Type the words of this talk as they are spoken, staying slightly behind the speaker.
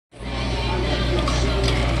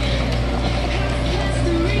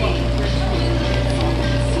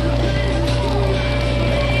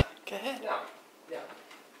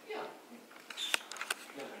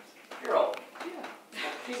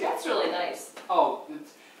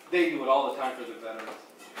They do it all the time for the veterans.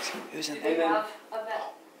 Who's in They there? have a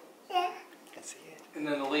vet. Let's see it. And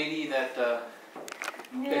then the lady that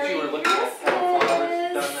you were looking at having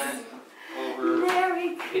flowers done that over.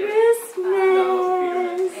 Merry Christmas.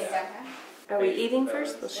 Are we eating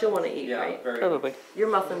first? Well, she'll want to eat, right? Very Probably. Your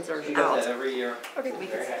muffins are She out. does that every year. Okay, we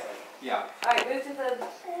can sit. Yeah. Alright, move to the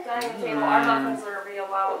dining table. Our muffins are real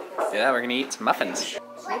loud. Yeah, we're gonna eat some muffins.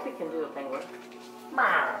 Maybe we can do a penguin.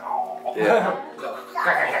 Yeah.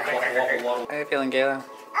 How are you feeling, Gayla?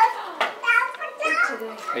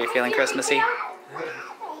 Are you feeling Christmassy?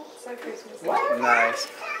 So Christmas. Nice.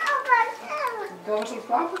 Going some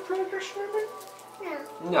flower crackers swimming?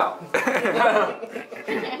 No.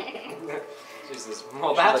 Jesus.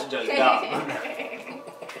 Well, that's just dumb.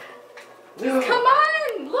 Come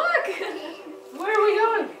on, look! Where are we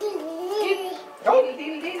going?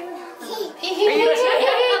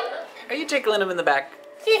 Are you tickling him in the back?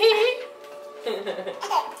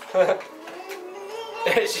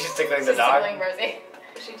 She's tickling the dog. Tickling Rosie.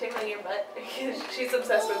 Is she tickling your butt? She's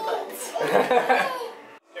obsessed with butts.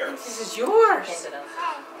 This is yours.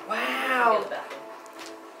 Wow.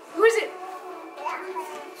 Who is it?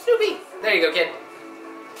 Snoopy. There you go, kid.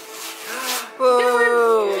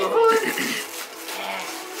 Whoa!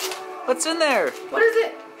 What's in there? What is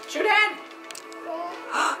it? Shoot Dad.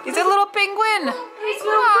 He's a little penguin. He's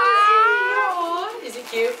so pretty. Is he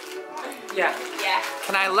cute? Yeah. Yeah.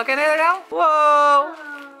 Can I look at it now? Whoa!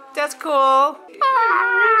 That's cool.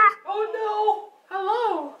 Oh no.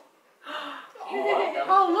 Hello.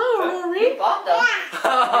 Hello, Rory. You bought them.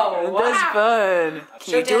 Oh, wow. That's fun.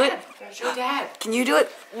 Can you do it? Show Dad. Can you do it?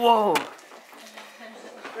 Whoa!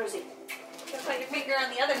 Rosie, just put your finger on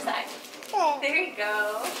the other side. There you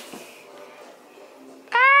go.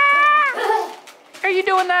 Ah! Are you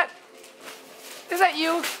doing that? Is that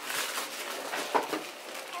you?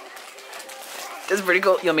 That's pretty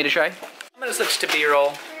cool. You want me to try? I'm gonna switch to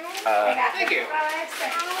B-roll. Thank you.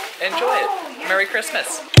 Enjoy it. Merry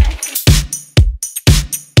Christmas.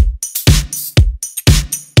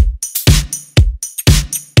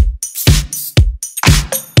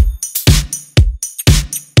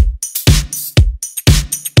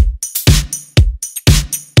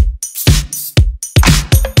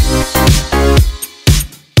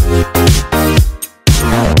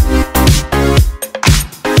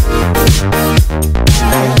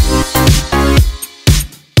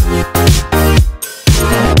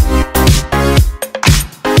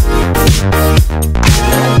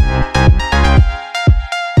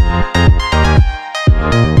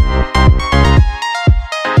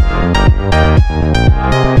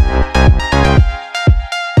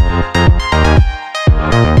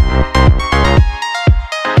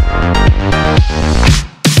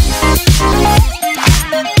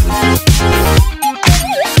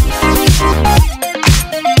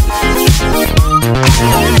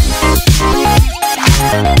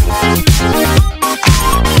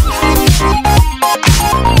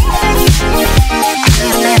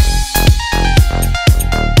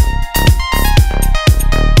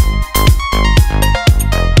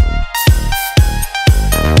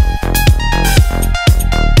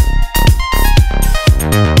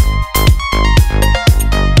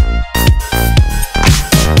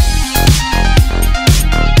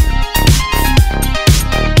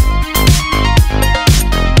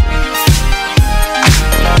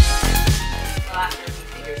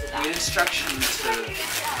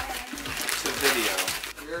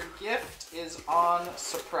 On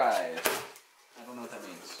surprise. I don't know what that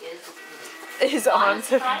means. Is on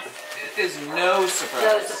surprise? It is no surprise.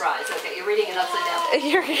 No surprise. Okay, you're reading it upside down.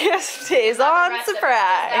 Your gift is on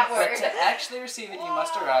surprise. But to actually receive it, you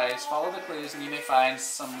must arise, follow the clues, and you may find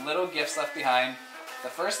some little gifts left behind. The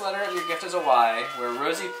first letter of your gift is a Y. Where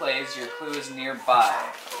Rosie plays, your clue is nearby.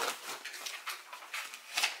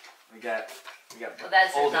 We got. Well,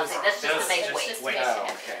 that's nothing. That's just to make weight. Oh,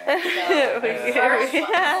 okay.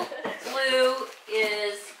 So, clue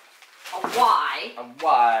is a Y. A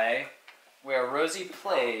Y. Where Rosie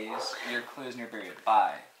plays, your clue is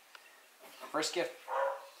nearby. First gift,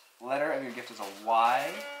 letter of your gift is a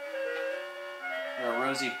Y. Where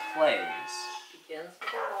Rosie plays. Begins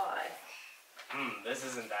with a Y. This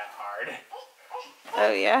isn't that hard.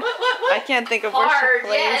 Oh yeah. What? I can't think of hard, where she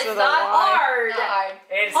plays yeah, it's with not a Y. hard. Not hard.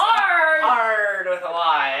 It's hard. hard with a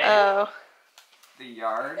Y. Oh. The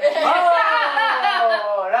yard.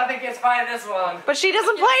 Oh, nothing gets by this one. But she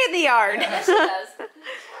doesn't play in the yard. Yes, she does.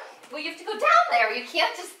 Well, you have to go down there. You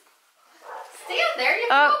can't just stand there. You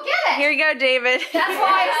have to go get it. Here you go, David. That's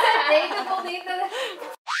why I said David will need the...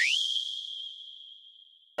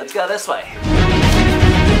 Let's go this way.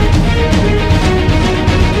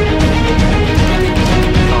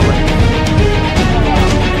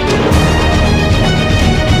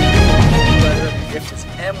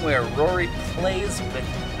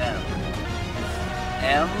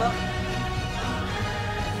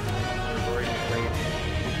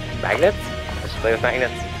 Magnets? Let's play with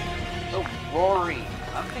magnets. Oh, Rory.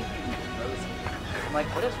 I'm thinking Rosie. I'm like,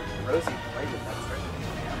 what does Rosie play with? That's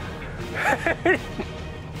right.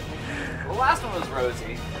 The last one was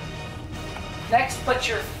Rosie. Next, put up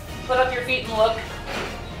your feet and look.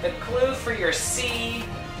 The clue for your C,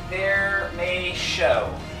 there may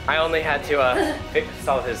show. I only had to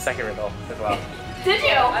solve his second riddle as well. Did you?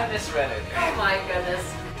 I misread it. Oh my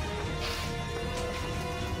goodness.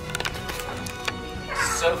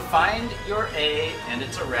 So find your A, and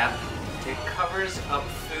it's a wrap. It covers up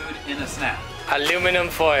food in a snack. Aluminum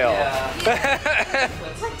foil. Yeah.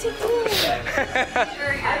 What to do? I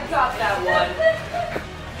got that one.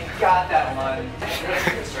 I got that one.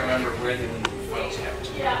 Just remember where the aluminum foil's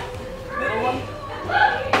kept. Yeah. Middle one?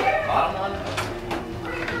 Bottom one?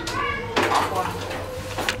 Top one?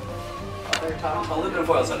 Other top? Aluminum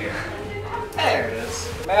foil's up here. There it is.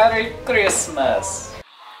 Merry Christmas.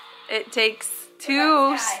 It takes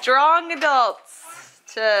 2 strong adults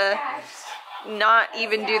to not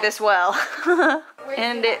even do this well.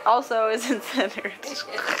 And it also isn't centered.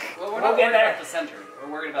 Well, we're not worried about the center.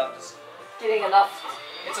 We're worried about just... Getting enough.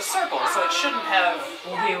 It's a circle, so it shouldn't have...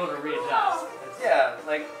 We'll be able to readjust. Yeah,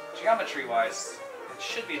 like, geometry-wise, it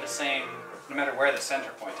should be the same no matter where the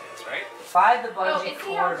center point is, right? Slide the Oh, bungee it's the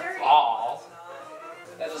all cord dirty. fall.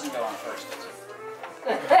 That doesn't go on first, does it?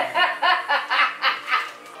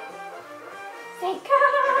 Say go!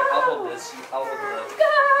 I'll hold this. I'll hold the...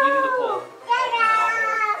 You do the pull.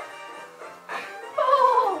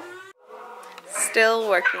 Oh! Still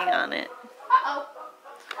working on it. Uh-oh.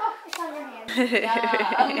 Oh, it's on your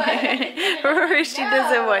hand. Rory, she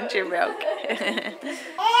doesn't want your milk.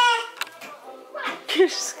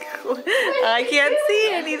 I can't see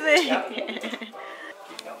anything.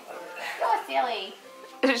 Go, silly.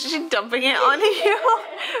 Is she dumping it on you?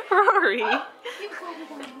 Rory. You got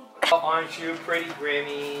it on me. Aren't you pretty,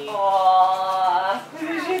 Grimmy? Aww.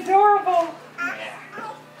 She's adorable.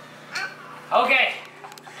 Okay.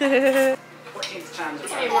 14th time's a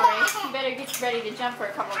Hey, charm. Rory, you better get ready to jump for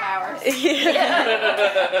a couple of hours.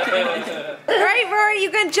 Right, Rory, you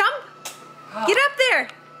gonna jump? Get up there.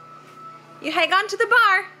 You hang on to the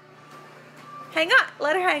bar. Hang on.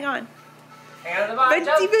 Let her hang on. Hang on the bar. Bouncy,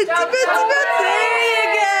 Jump, bouncy, jump, bouncy, jump. bouncy. There you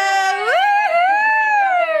go. Woo!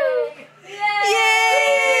 Yay!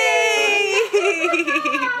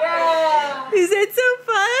 Yeah. Is that so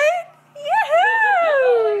fun?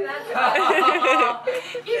 Yahoo!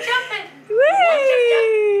 You jumping. Whee!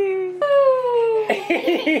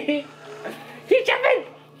 He's jumping!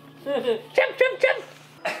 Jump, jump, jump!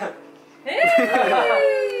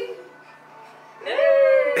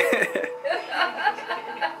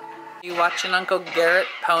 You watching Uncle Garrett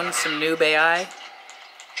pwn some noob AI?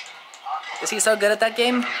 Is he so good at that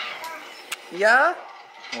game? Yeah?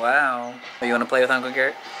 Wow. Oh, you want to play with Uncle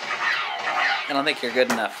Garrett? I don't think you're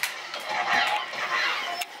good enough.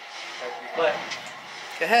 Play.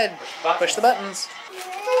 Go ahead. Push the buttons.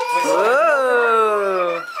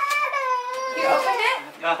 Whoa! You open it?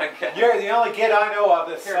 Not again. You're the only kid I know of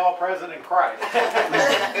that saw President Christ.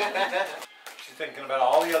 She's thinking about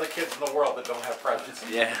all the other kids in the world that don't have presents.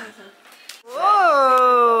 Yeah.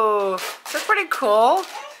 Whoa! That's pretty cool.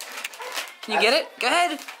 Can you get it? Go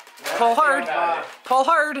ahead. Pull hard. Pull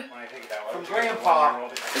hard. From Grandpa.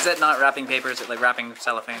 Is that not wrapping paper? Is it like wrapping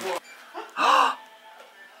cellophane?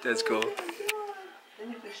 That's cool. Then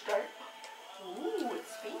you can start. Ooh, it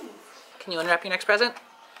spins. Can you unwrap your next present?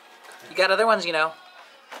 You got other ones, you know.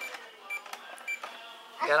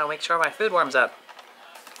 Gotta make sure my food warms up.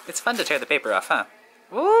 It's fun to tear the paper off, huh?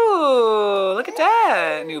 Ooh, look at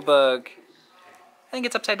that new bug. I think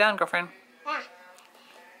it's upside down, girlfriend.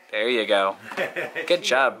 There you go. Good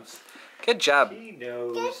job. Good job. He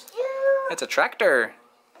knows. It's a tractor.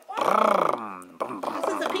 This is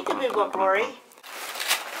a peekaboo book, Rory.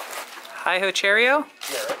 Hi-ho Cheerio.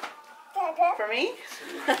 For me?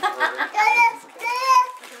 I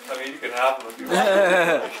mean, you can have them if you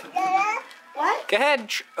want. What? Go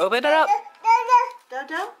ahead, open it up.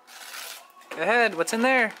 Dodo? Go ahead, what's in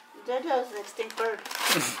there? Dodo's an extinct bird.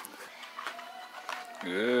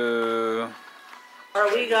 Ooh. Or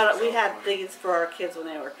we had things for our kids when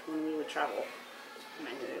we would travel.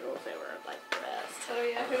 Noodles, they were like the best. Oh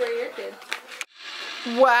yeah, who are your kids?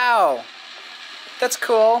 Wow. That's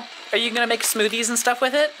cool. Are you gonna make smoothies and stuff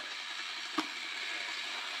with it?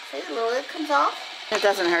 See, the little lid comes off. It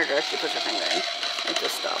doesn't hurt her if she puts her finger in. It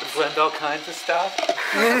just stops. Blend all kinds of stuff.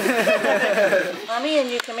 Mommy and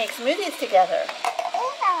you can make smoothies together.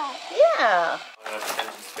 Yeah.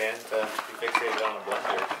 Span to be fixated on a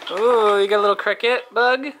blender. Ooh, you got a little cricket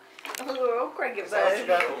bug? Hello. okra gives That's us.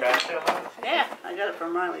 got gotcha. Yeah, I got it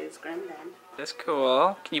from Riley's granddad. That's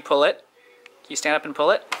cool. Can you pull it? Can you stand up and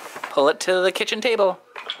pull it? Pull it to the kitchen table.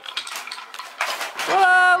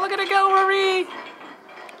 Whoa, look at it go, Rory!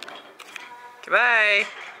 Goodbye.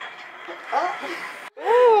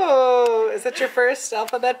 Ooh, is that your first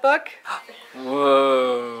alphabet book?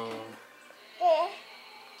 Whoa.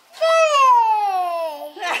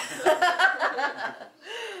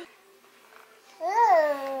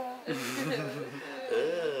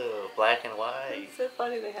 Ooh, black and white. It's so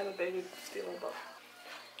funny they had a baby steal a book.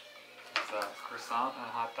 It's a croissant and a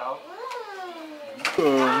hot dog.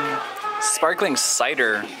 Sparkling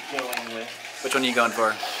cider. Going with Which one are you going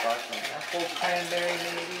for? apple cranberry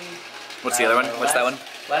maybe. What's the other one? What's that one?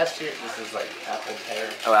 Last year, this is like apple pear.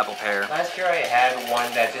 Oh, apple pear. Last year I had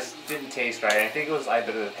one that just didn't taste right. I think it was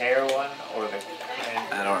either the pear one or the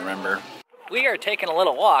cranberry. I don't remember. We are taking a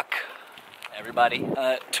little walk, everybody,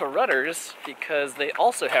 to Rutter's because they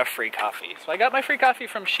also have free coffee. So I got my free coffee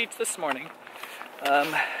from Sheetz this morning.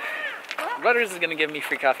 Rutter's is going to give me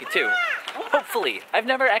free coffee too. Hopefully. I've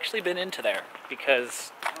never actually been into there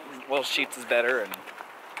because, well, Sheetz is better and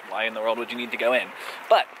why in the world would you need to go in?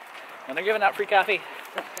 But when they're giving out free coffee,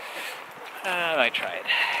 I might try it.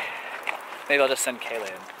 Maybe I'll just send Kayla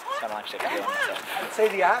in. I don't actually have to go in myself. I'd say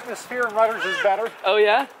the atmosphere in Rutgers is better. Oh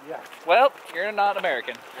yeah? Yeah. Well, you're not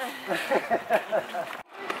American.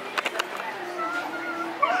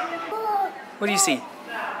 What do you see?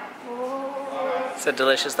 It's a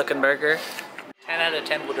delicious looking burger. 10 out of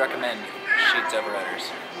 10 would recommend Sheetz over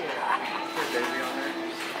Rutgers.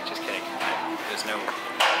 Just kidding. There's no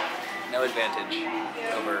advantage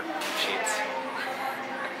over Sheetz.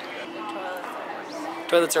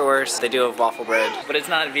 Toilets are worse. They do have waffle bread, but it's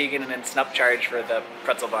not vegan and it's not charged for the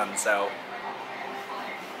pretzel bun, so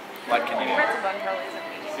what can you do? Pretzel bun probably isn't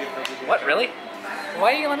vegan. What, really?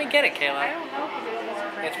 Why didn't you let me get it, Kayla? I don't know because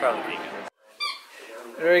it was It's probably vegan.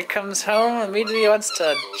 Rory comes home, immediately wants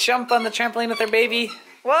to jump on the trampoline with her baby.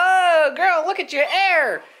 Whoa, girl, look at your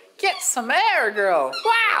air! Get some air, girl!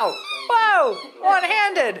 Wow! Whoa!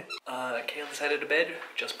 One-handed! Kayla's headed to bed.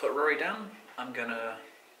 Just put Rory down. I'm gonna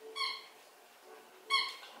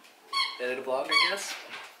edit a vlog, I guess.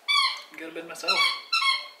 Go to bed myself.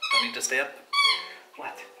 Don't need to stay up.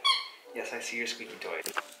 What? Yes, I see your squeaky toy.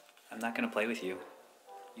 I'm not gonna play with you.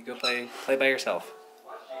 You go play by yourself.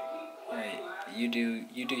 Alright, you do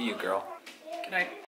you, girl. Good night.